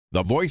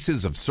The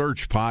Voices of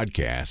Search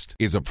podcast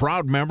is a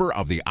proud member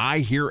of the I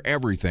Hear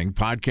Everything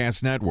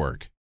podcast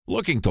network.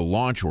 Looking to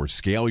launch or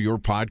scale your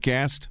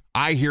podcast?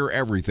 I Hear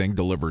Everything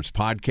delivers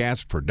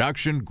podcast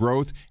production,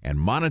 growth, and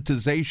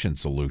monetization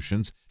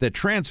solutions that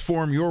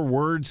transform your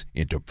words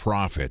into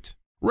profit.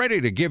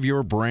 Ready to give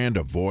your brand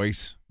a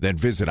voice? Then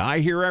visit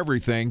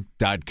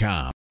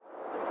iheareverything.com.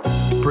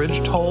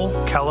 Bridge toll,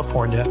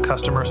 California,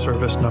 customer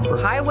service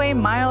number. Highway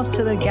miles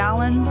to the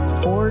gallon,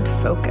 Ford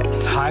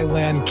Focus.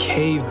 Thailand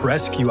cave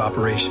rescue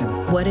operation.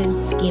 What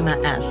is Schema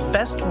F?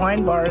 Best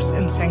wine bars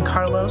in San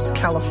Carlos,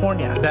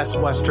 California. Best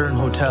Western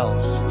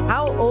hotels.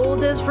 How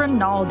old is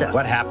Ronaldo?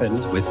 What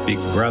happened with Big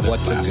Brother?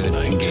 What's a good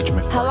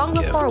engagement? How long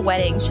before a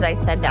wedding should I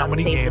send out How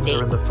many save the games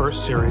dates? are in the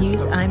first series?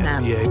 Use IMAP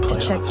NBA to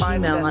check playoffs.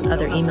 email on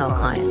other email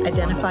clients.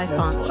 Identify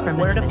fonts from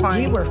Where to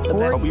find We were the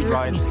 4 best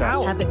years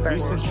out. Have it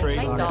burn.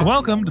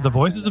 Welcome to the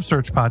Voices of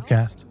Search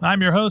podcast.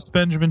 I'm your host,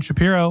 Benjamin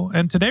Shapiro,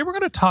 and today we're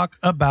going to talk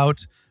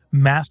about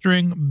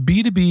mastering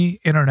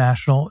B2B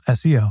international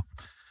SEO.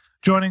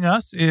 Joining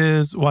us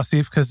is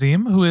Wasif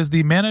Kazim, who is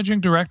the managing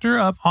director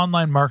of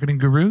Online Marketing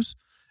Gurus,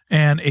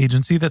 an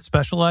agency that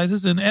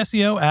specializes in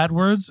SEO,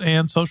 AdWords,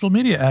 and social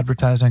media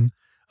advertising.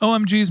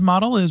 OMG's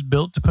model is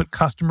built to put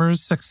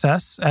customers'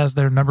 success as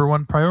their number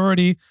one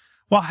priority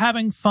while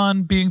having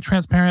fun, being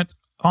transparent,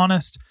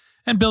 honest,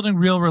 and building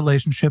real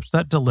relationships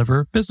that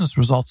deliver business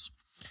results.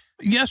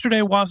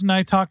 Yesterday, Waz and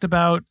I talked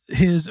about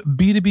his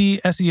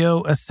B2B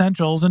SEO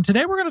essentials, and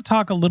today we're going to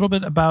talk a little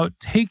bit about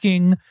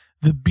taking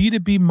the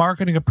B2B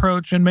marketing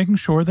approach and making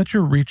sure that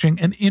you're reaching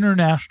an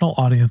international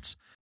audience.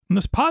 And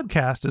this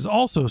podcast is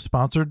also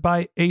sponsored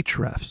by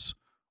Ahrefs.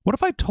 What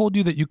if I told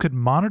you that you could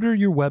monitor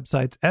your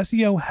website's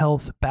SEO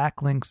health,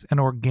 backlinks,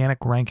 and organic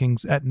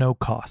rankings at no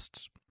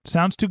costs?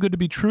 Sounds too good to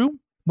be true?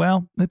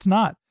 Well, it's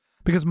not,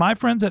 because my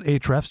friends at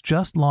Ahrefs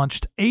just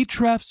launched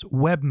Ahrefs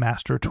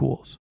Webmaster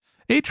Tools.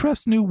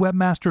 Ahrefs' new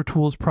Webmaster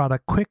Tools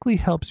product quickly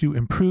helps you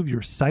improve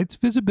your site's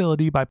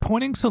visibility by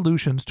pointing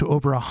solutions to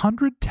over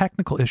 100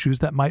 technical issues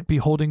that might be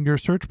holding your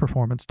search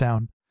performance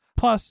down.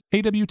 Plus,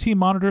 AWT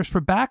monitors for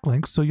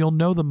backlinks so you'll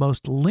know the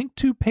most linked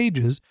to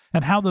pages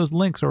and how those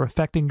links are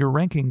affecting your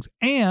rankings.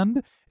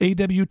 And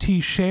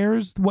AWT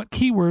shares what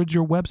keywords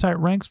your website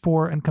ranks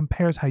for and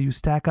compares how you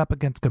stack up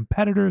against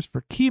competitors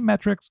for key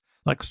metrics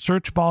like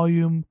search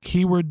volume,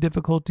 keyword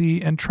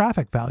difficulty, and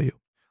traffic value.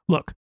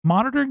 Look,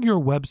 monitoring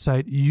your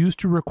website used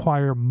to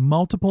require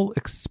multiple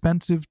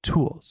expensive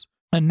tools.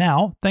 And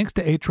now, thanks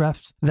to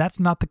Ahrefs, that's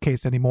not the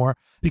case anymore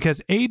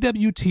because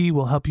AWT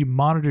will help you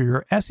monitor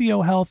your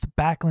SEO health,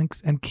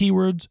 backlinks, and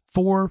keywords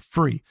for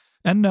free.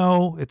 And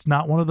no, it's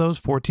not one of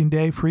those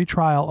 14-day free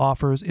trial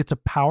offers. It's a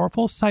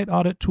powerful site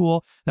audit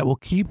tool that will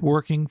keep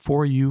working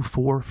for you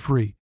for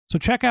free. So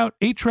check out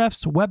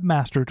Ahrefs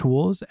Webmaster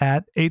Tools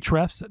at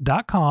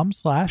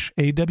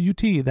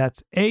ahrefs.com/AWT.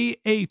 That's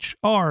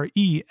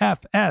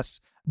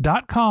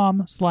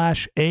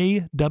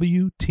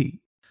ahrefs.com/AWT.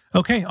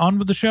 Okay, on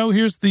with the show.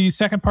 Here's the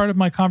second part of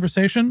my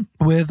conversation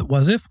with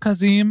Wasif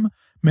Kazim,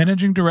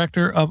 Managing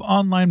Director of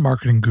Online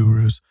Marketing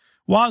Gurus.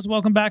 Waz,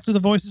 welcome back to the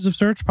Voices of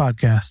Search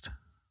podcast.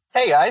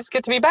 Hey guys,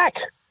 good to be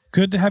back.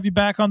 Good to have you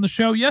back on the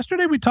show.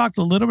 Yesterday, we talked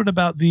a little bit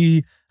about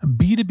the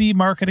B2B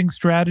marketing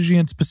strategy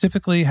and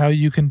specifically how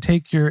you can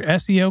take your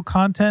SEO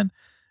content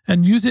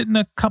and use it in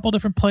a couple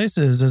different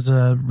places as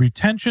a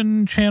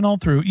retention channel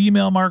through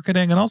email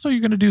marketing. And also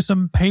you're going to do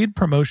some paid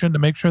promotion to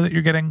make sure that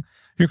you're getting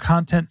your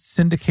content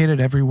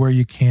syndicated everywhere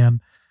you can.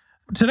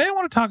 Today, I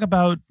want to talk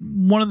about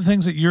one of the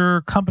things that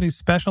your company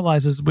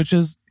specializes, which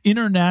is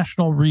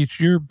international reach.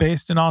 You're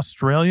based in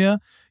Australia.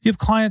 You have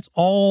clients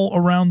all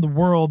around the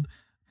world.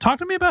 Talk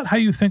to me about how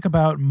you think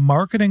about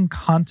marketing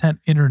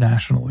content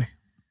internationally.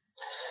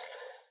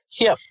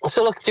 Yeah.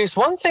 So look, there's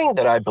one thing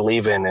that I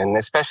believe in, and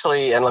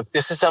look,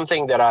 this is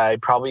something that I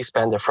probably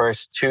spend the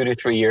first 2 to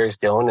 3 years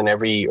doing in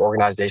every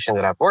organization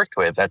that I've worked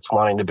with that's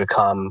wanting to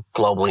become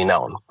globally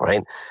known,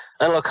 right?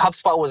 And look,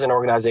 HubSpot was an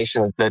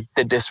organization that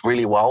did this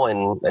really well.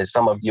 And as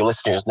some of you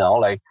listeners know,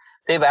 like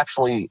they've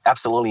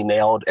absolutely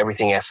nailed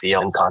everything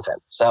SEO and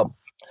content. So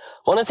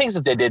one of the things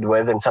that they did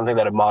with, and something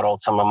that I've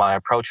modeled some of my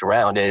approach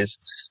around is,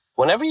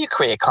 whenever you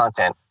create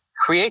content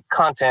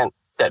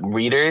that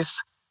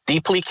readers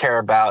deeply care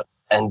about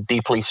and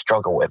deeply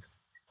struggle with.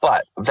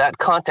 But that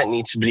content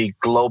needs to be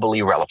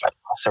globally relevant.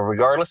 So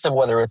regardless of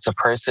whether it's a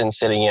person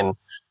sitting in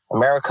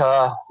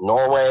America,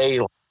 Norway,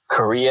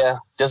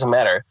 Korea, doesn't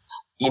matter.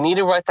 You need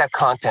to write that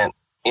content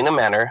in a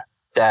manner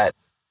that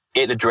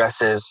it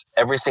addresses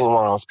every single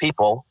one of those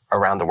people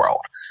around the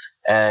world.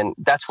 And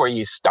that's where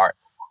you start.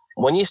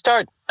 When you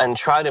start and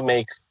try to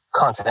make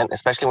content,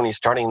 especially when you're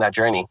starting that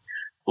journey,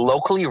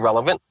 locally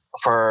relevant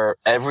for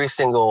every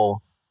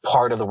single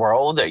part of the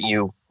world that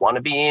you want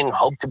to be in,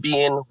 hope to be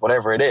in,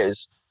 whatever it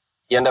is,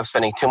 you end up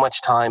spending too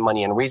much time,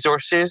 money, and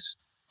resources,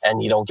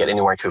 and you don't get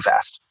anywhere too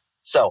fast.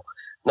 So,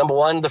 number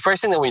one, the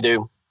first thing that we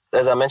do,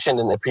 as I mentioned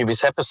in the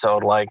previous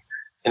episode, I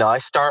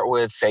start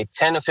with, say,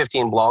 10 to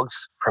 15 blogs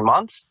per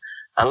month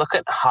and look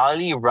at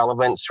highly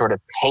relevant sort of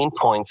pain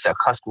points that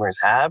customers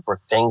have or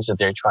things that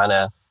they're trying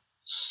to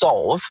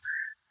solve.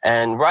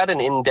 and write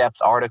an in-depth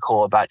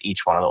article about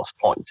each one of those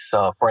points.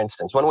 So for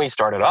instance, when we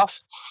started off,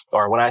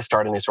 or when I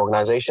started this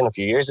organization a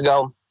few years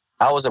ago,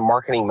 I was a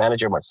marketing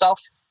manager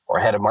myself, or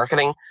head of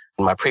marketing.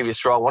 In my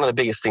previous role, one of the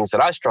biggest things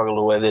that I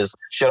struggled with is,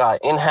 should I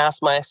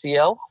in-house my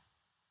SEO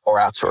or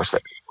outsource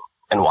it,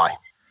 and why?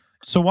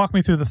 So walk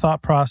me through the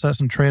thought process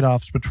and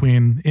trade-offs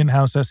between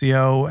in-house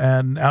SEO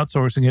and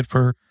outsourcing it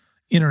for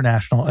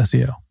international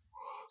SEO.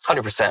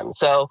 100%.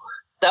 So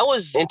that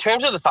was, in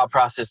terms of the thought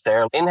process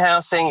there,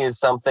 in-housing is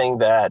something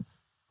that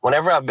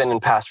whenever I've been in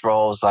past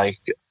roles, like,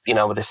 with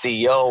the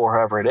CEO or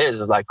whoever it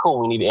is like, cool,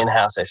 we need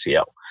in-house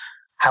SEO.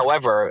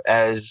 However,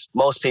 as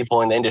most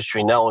people in the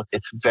industry know,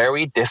 it's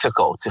very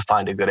difficult to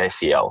find a good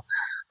SEO.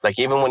 Like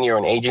even when you're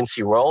in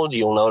agency role,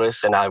 you'll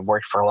notice, and I've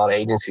worked for a lot of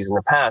agencies in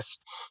the past,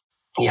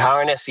 you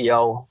hire an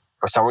SEO,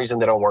 for some reason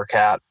they don't work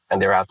out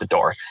and they're out the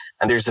door.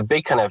 And there's a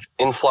big kind of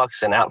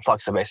influx and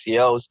outflux of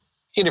SEOs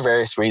due to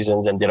various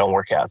reasons and they don't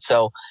work out.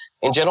 So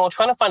in general,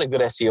 trying to find a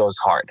good SEO is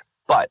hard.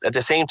 But at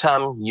the same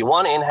time, you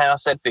want to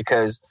in-house it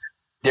because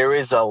there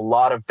is a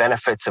lot of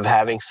benefits of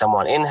having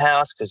someone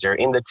in-house because they're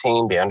in the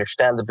team, they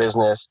understand the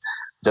business,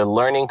 the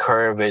learning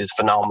curve is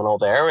phenomenal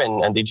there,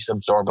 and they just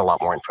absorb a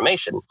lot more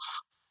information.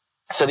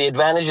 So the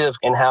advantage of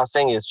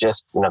in-housing is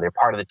just, they're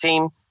part of the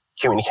team,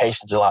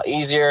 communication's a lot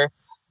easier,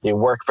 they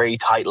work very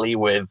tightly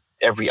with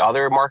every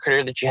other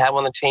marketer that you have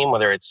on the team,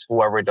 whether it's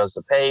whoever does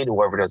the paid,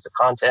 whoever does the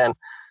content,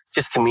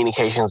 just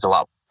communication is a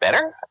lot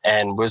better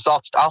and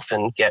results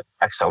often get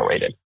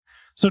accelerated.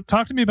 So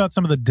talk to me about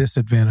some of the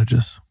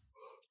disadvantages.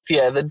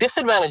 Yeah, the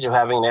disadvantage of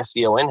having an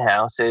SEO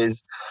in-house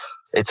is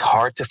it's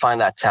hard to find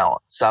that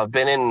talent. So I've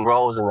been in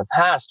roles in the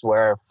past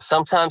where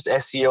sometimes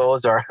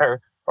SEOs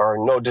are, or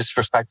no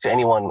disrespect to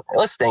anyone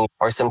listening,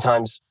 are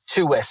sometimes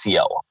too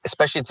SEO.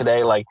 Especially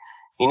today, like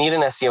you need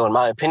an SEO, in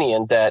my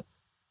opinion, that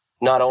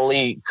not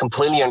only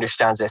completely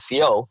understands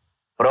SEO,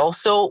 but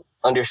also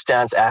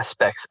understands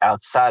aspects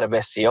outside of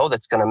SEO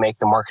that's going to make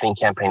the marketing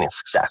campaign a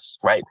success,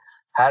 right?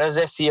 How does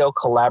SEO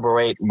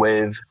collaborate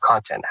with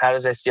content? How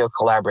does SEO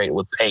collaborate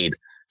with paid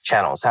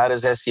channels? How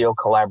does SEO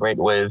collaborate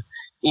with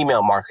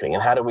email marketing?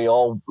 And how do we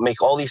all make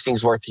all these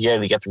things work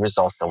together to get the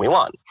results that we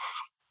want?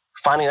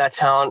 Finding that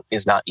talent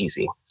is not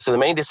easy. So the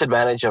main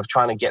disadvantage of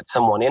trying to get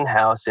someone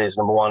in-house is,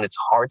 number one, it's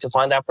hard to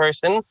find that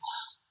person.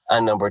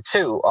 And number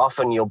two,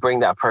 often you'll bring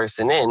that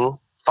person in,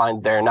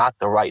 find they're not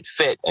the right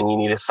fit, and you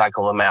need to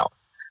cycle them out.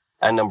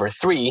 And number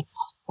three,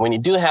 when you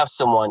do have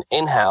someone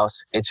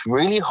in-house, it's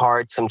really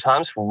hard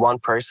sometimes for one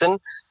person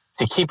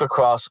to keep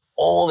across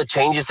all the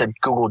changes that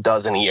Google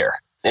does in a year.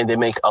 And they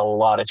make a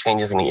lot of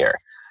changes in a year.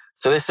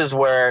 So this is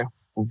where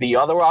the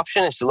other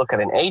option is to look at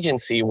an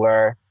agency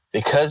where,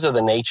 because of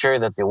the nature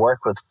that they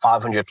work with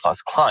 500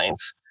 plus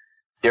clients,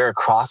 they're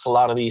across a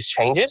lot of these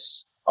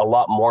changes, a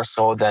lot more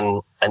so than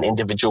an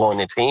individual in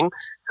the team,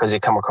 because they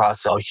come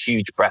across a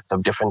huge breadth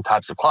of different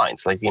types of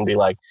clients. Like you can be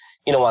like,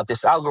 you know what,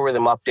 this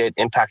algorithm update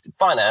impacted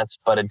finance,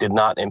 but it did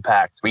not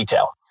impact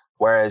retail.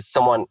 Whereas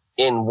someone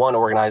in one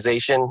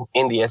organization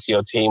in the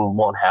SEO team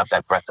won't have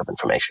that breadth of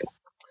information.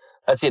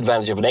 That's the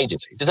advantage of an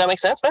agency. Does that make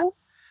sense, man?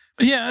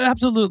 Yeah,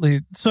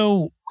 absolutely.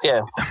 So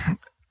yeah,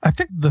 I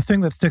think the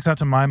thing that sticks out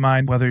to my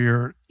mind, whether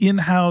you're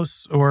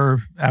in-house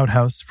or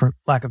out-house, for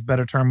lack of a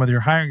better term, whether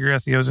you're hiring your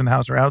SEOs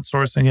in-house or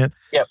outsourcing it,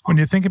 yep. When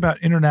you think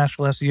about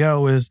international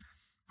SEO, is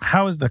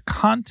how is the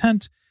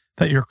content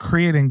that you're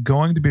creating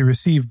going to be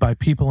received by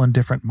people in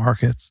different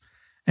markets?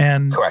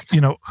 And, correct.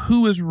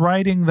 Who is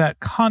writing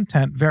that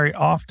content very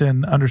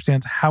often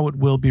understands how it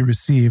will be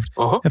received.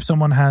 Uh-huh. If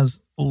someone has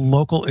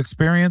local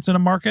experience in a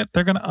market,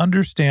 they're going to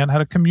understand how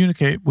to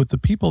communicate with the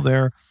people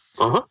there.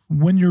 Uh-huh.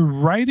 When you're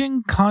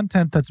writing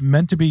content that's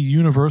meant to be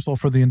universal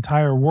for the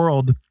entire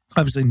world,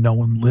 obviously no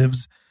one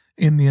lives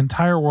in the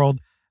entire world.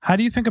 How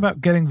do you think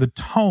about getting the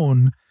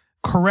tone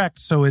correct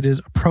so it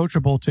is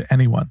approachable to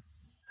anyone?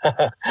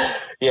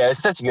 Yeah,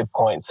 it's such a good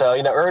point. So,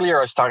 earlier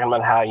I was talking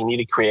about how you need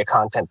to create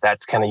content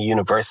that's kind of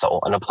universal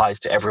and applies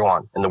to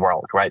everyone in the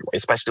world, right?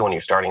 Especially when you're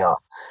starting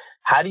off.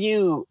 How do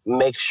you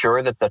make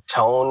sure that the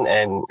tone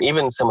and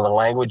even some of the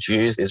language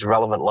used is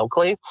relevant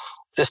locally?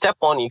 So step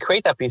one, you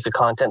create that piece of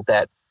content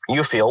that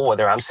you feel,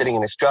 whether I'm sitting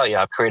in Australia,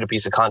 I've created a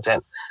piece of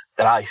content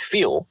that I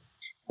feel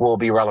will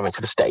be relevant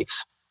to the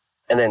States.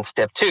 And then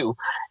step two,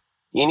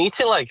 you need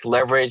to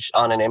leverage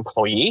on an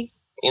employee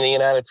in the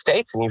United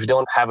States. And if you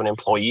don't have an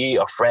employee,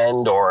 a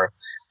friend, or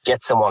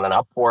get someone on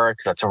Upwork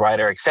that's a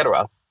writer,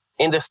 etc.,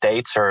 in the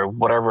States or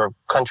whatever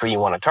country you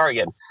want to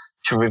target,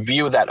 to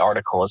review that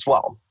article as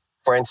well.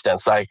 For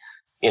instance,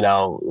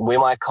 we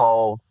might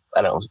call,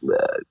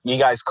 you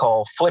guys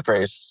call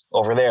flippers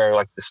over there,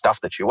 like the stuff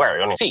that you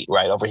wear on your feet,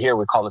 right? Over here,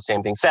 we call the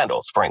same thing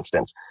sandals, for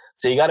instance.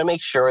 So you got to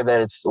make sure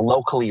that it's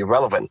locally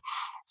relevant.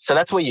 So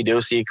that's what you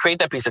do. So you create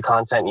that piece of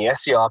content, you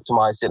SEO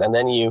optimize it, and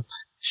then you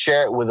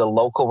share it with a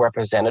local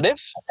representative,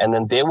 and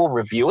then they will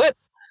review it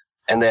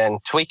and then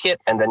tweak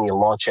it, and then you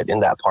launch it in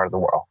that part of the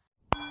world.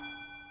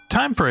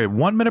 Time for a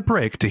 1-minute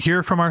break to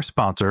hear from our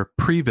sponsor,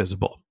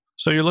 Previsible.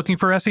 So you're looking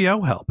for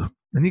SEO help,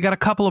 and you got a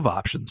couple of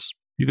options.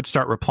 You could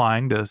start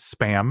replying to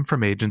spam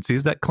from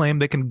agencies that claim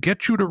they can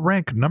get you to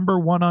rank number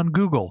 1 on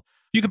Google.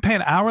 You can pay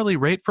an hourly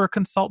rate for a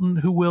consultant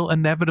who will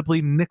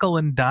inevitably nickel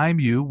and dime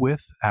you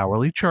with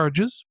hourly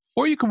charges.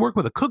 Or you can work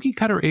with a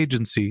cookie-cutter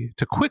agency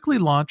to quickly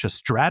launch a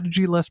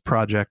strategy-less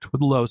project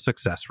with low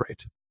success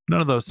rate. None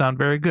of those sound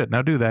very good,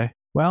 now do they?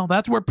 Well,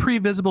 that's where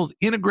Previsible's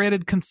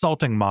integrated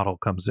consulting model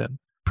comes in.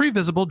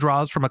 Previsible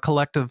draws from a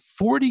collective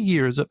 40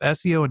 years of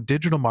SEO and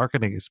digital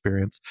marketing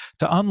experience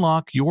to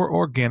unlock your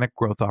organic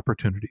growth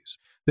opportunities.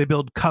 They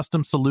build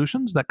custom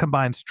solutions that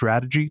combine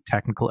strategy,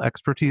 technical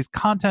expertise,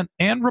 content,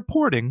 and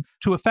reporting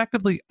to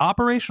effectively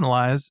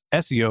operationalize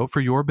SEO for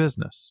your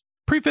business.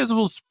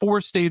 Previsible's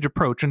 4-stage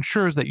approach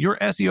ensures that your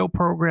SEO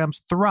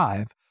programs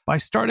thrive by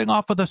starting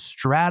off with a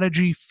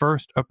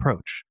strategy-first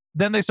approach.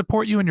 Then they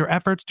support you in your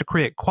efforts to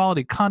create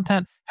quality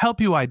content,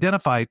 help you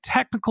identify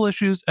technical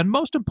issues, and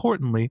most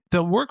importantly,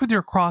 they'll work with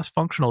your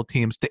cross-functional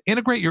teams to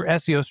integrate your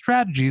SEO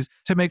strategies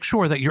to make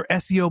sure that your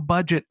SEO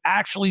budget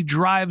actually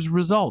drives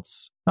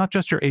results, not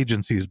just your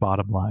agency's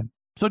bottom line.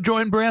 So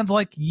join brands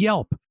like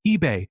Yelp,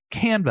 eBay,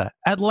 Canva,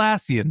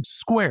 Atlassian,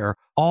 Square,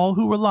 all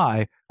who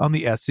rely on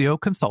the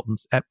SEO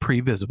consultants at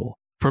Previsible.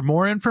 For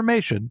more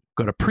information,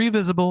 go to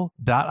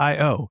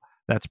previsible.io.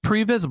 That's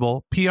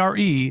Previsible,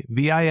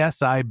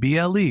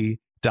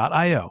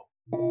 Previsible.io.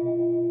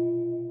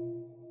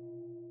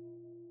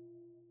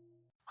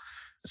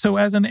 So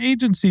as an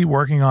agency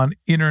working on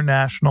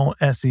international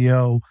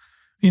SEO,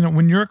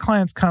 when your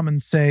clients come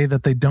and say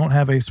that they don't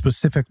have a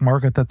specific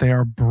market that they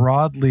are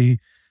broadly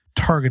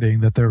targeting,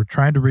 that they're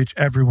trying to reach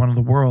everyone in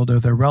the world, or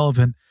they're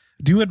relevant,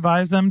 do you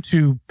advise them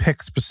to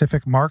pick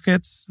specific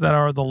markets that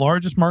are the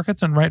largest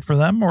markets and write for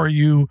them? Or are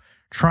you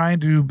trying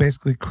to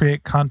basically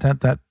create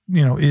content that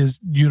is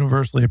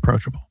universally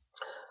approachable?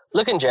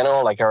 Look, in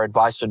general, our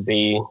advice would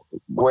be,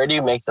 where do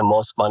you make the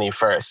most money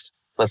first?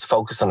 Let's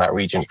focus on that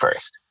region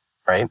first,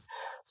 right?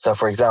 So,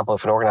 for example,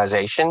 if an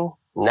organization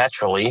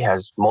naturally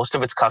has most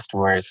of its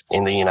customers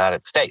in the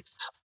United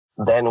States,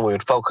 then we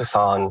would focus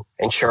on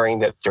ensuring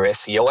that their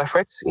SEO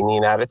efforts in the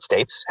United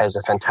States has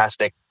a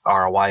fantastic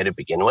ROI to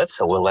begin with.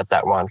 So we'll let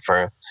that run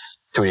for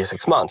 3 to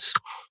 6 months.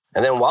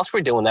 And then whilst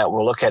we're doing that,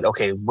 we'll look at,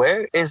 okay,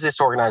 where is this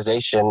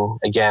organization,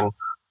 again,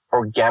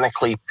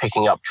 organically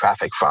picking up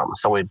traffic from?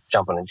 So we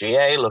jump on a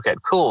GA, look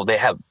at, cool, they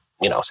have,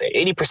 say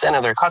 80%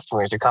 of their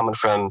customers are coming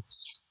from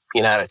the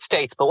United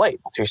States, but wait,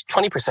 there's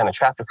 20% of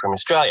traffic from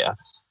Australia.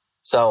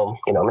 So,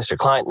 Mr.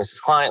 Client,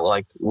 Mrs. Client,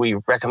 we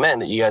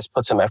recommend that you guys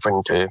put some effort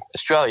into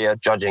Australia,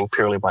 judging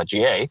purely by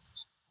GA.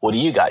 What do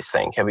you guys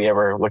think? Have you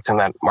ever looked in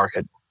that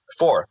market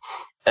before?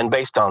 And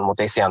based on what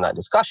they say on that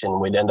discussion,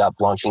 we'd end up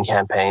launching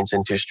campaigns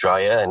into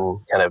Australia and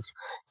kind of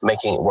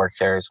making it work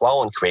there as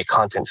well and create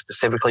content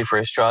specifically for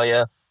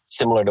Australia,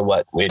 similar to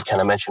what we had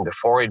kind of mentioned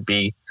before. It'd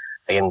be,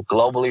 again,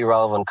 globally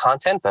relevant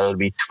content, but it would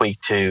be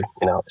tweaked to,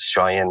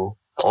 Australian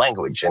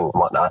language and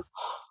whatnot.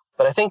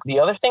 But I think the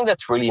other thing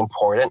that's really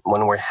important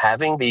when we're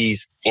having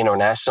these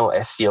international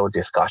SEO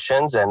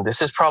discussions, and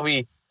this is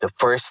probably the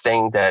first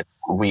thing that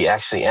we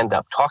actually end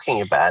up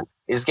talking about,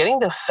 is getting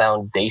the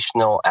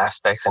foundational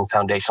aspects and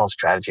foundational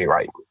strategy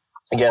right.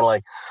 Again,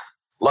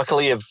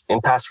 luckily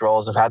in past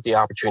roles, I've had the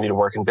opportunity to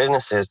work in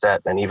businesses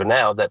that, and even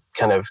now, that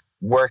kind of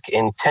work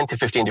in 10 to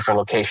 15 different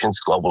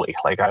locations globally.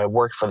 I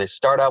worked for this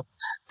startup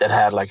that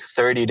had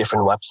 30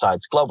 different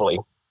websites globally,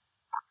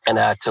 and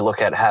I had to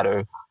look at how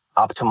to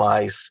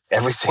optimize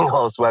every single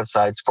of those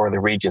websites for the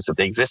regions that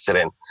they existed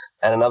in.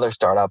 And another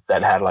startup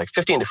that had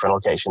 15 different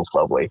locations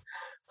globally.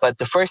 But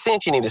the first thing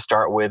that you need to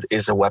start with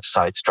is a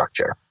website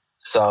structure.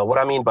 So what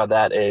I mean by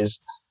that is,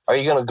 are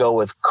you going to go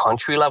with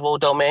country level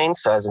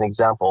domains? So as an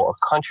example, a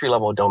country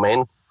level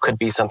domain could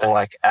be something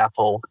like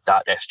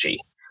apple.sg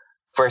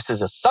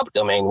versus a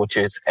subdomain, which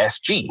is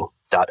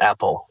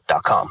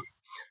sg.apple.com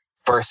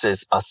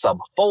versus a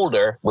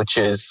subfolder, which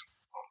is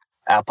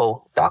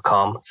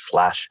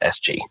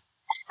apple.com/sg,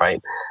 right?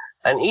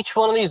 And each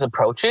one of these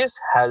approaches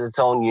has its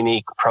own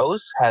unique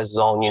pros, has its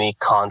own unique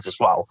cons as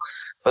well.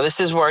 But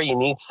this is where you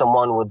need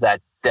someone with that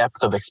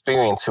depth of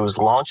experience who has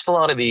launched a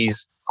lot of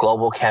these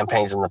global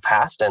campaigns in the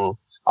past. And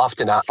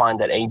often I find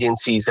that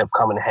agencies have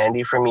come in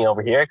handy for me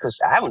over here because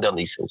I haven't done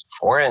these things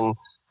before. And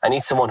I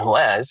need someone who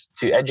has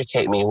to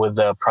educate me with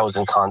the pros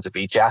and cons of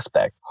each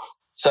aspect.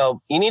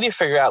 So you need to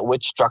figure out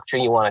which structure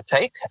you want to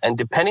take. And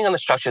depending on the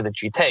structure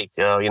that you take,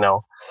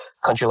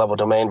 country level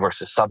domain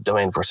versus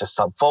subdomain versus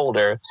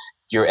subfolder,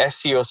 your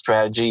SEO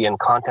strategy and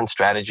content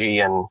strategy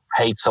and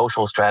paid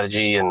social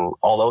strategy and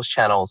all those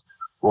channels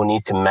will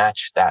need to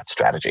match that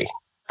strategy.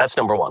 That's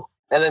number one.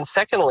 And then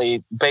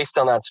secondly, based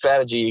on that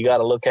strategy, you got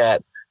to look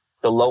at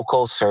the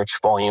local search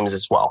volumes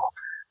as well.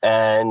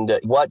 And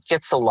what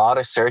gets a lot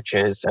of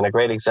searches, and a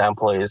great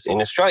example is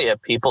in Australia,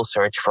 people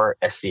search for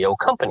SEO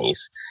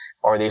companies,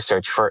 or they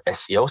search for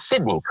SEO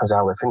Sydney, because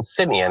I live in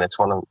Sydney and it's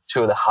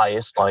two of the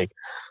highest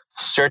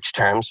search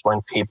terms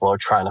when people are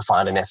trying to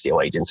find an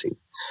SEO agency.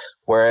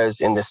 Whereas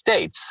in the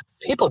States,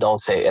 people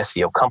don't say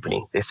SEO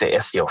company, they say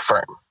SEO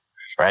firm,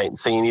 right?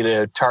 So you need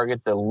to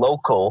target the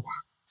local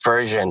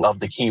version of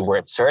the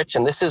keyword search.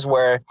 And this is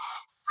where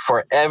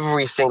for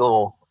every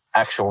single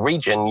actual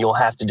region, you'll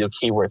have to do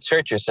keyword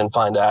searches and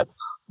find out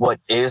what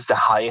is the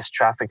highest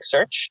traffic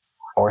search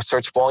or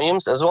search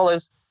volumes, as well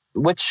as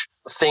which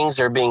things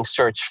are being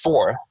searched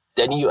for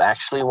that you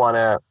actually want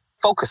to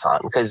focus on,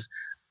 because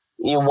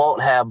you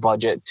won't have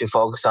budget to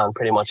focus on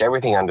pretty much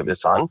everything under the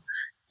sun.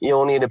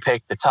 You'll need to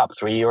pick the top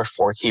 3 or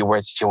 4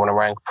 keywords you want to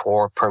rank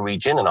for per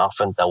region, and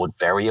often that would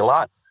vary a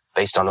lot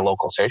based on the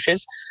local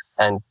searches,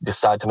 and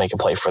decide to make a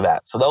play for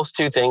that. So those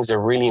 2 things are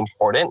really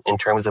important in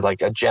terms of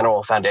like a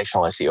general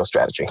foundational SEO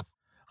strategy.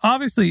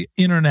 Obviously,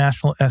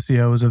 international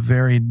SEO is a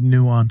very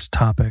nuanced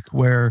topic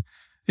where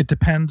it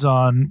depends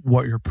on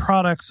what your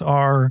products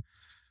are,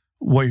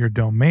 what your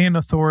domain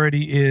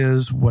authority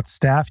is, what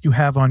staff you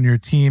have on your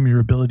team, your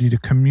ability to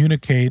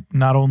communicate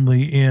not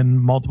only in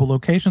multiple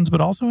locations,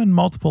 but also in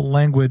multiple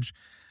language.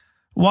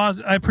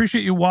 Woz, I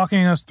appreciate you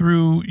walking us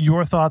through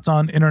your thoughts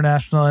on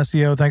international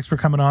SEO. Thanks for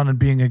coming on and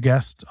being a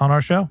guest on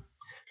our show.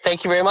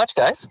 Thank you very much,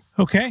 guys.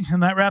 Okay,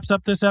 and that wraps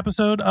up this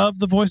episode of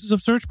the Voices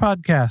of Search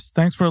podcast.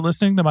 Thanks for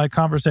listening to my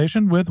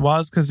conversation with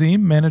Woz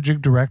Kazim, Managing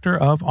Director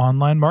of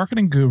Online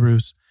Marketing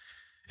Gurus.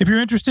 If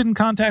you're interested in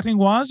contacting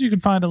Woz, you can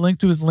find a link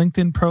to his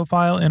LinkedIn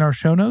profile in our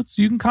show notes.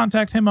 You can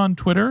contact him on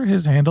Twitter.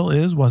 His handle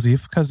is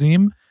Wasif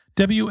Kazim,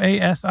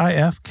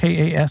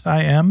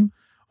 WASIFKASIM,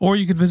 or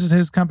you can visit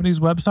his company's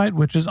website,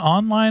 which is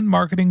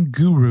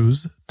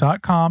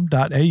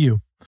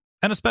onlinemarketinggurus.com.au.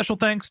 And a special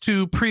thanks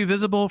to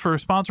Previsible for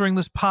sponsoring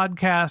this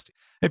podcast.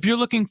 If you're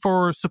looking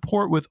for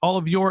support with all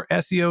of your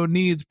SEO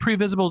needs,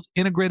 Previsible's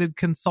integrated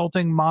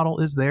consulting model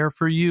is there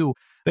for you.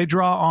 They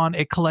draw on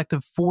a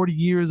collective 40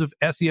 years of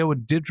SEO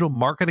and digital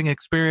marketing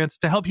experience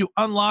to help you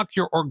unlock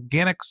your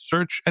organic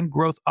search and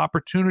growth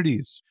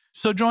opportunities.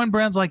 So join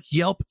brands like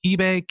Yelp,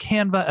 eBay,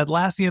 Canva,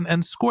 Atlassian,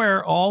 and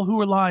Square, all who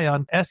rely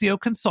on SEO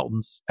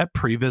consultants at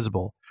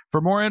Previsible. For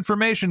more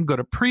information, go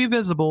to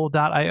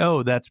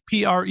previsible.io. That's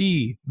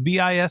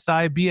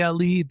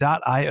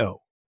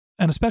previsible.io.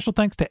 And a special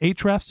thanks to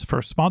Ahrefs for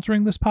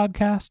sponsoring this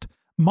podcast.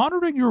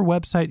 Monitoring your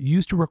website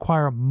used to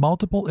require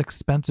multiple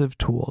expensive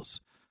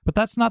tools, but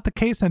that's not the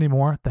case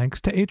anymore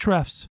thanks to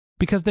Ahrefs,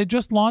 because they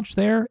just launched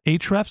their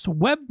Ahrefs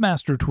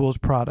Webmaster Tools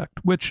product,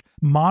 which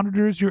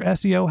monitors your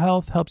SEO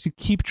health, helps you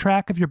keep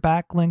track of your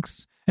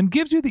backlinks, and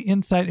gives you the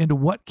insight into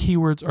what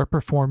keywords are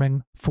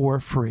performing for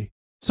free.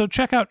 So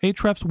check out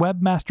Ahrefs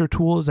Webmaster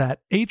Tools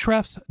at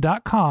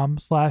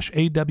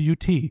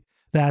ahrefs.com/AWT.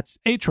 That's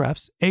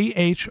Ahrefs,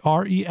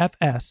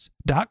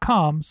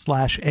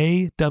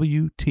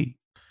 AHREFS.com/AWT.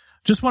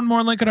 Just one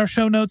more link in our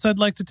show notes I'd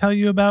like to tell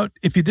you about.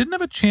 If you didn't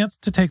have a chance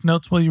to take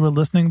notes while you were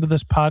listening to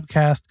this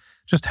podcast,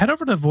 just head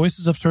over to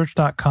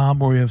voicesofsearch.com,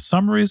 where we have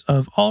summaries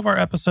of all of our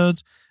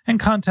episodes and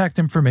contact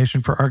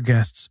information for our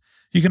guests.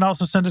 You can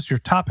also send us your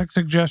topic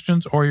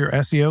suggestions or your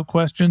SEO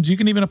questions. You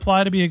can even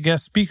apply to be a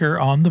guest speaker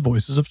on the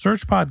Voices of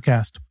Search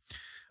podcast.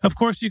 Of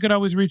course, you could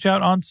always reach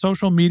out on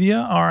social media.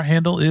 Our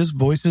handle is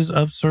Voices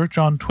of Search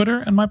on Twitter,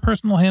 and my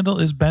personal handle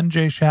is Ben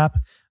J. Shap,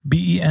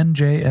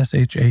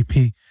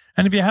 BenJShap.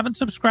 And if you haven't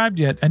subscribed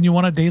yet and you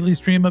want a daily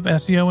stream of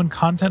SEO and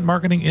content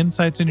marketing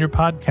insights in your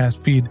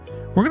podcast feed,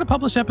 we're going to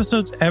publish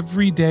episodes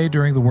every day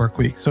during the work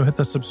week. So hit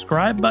the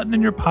subscribe button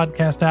in your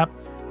podcast app,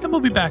 and we'll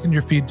be back in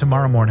your feed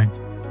tomorrow morning.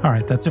 All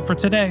right, that's it for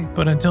today.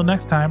 But until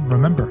next time,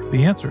 remember,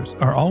 the answers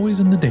are always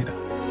in the data.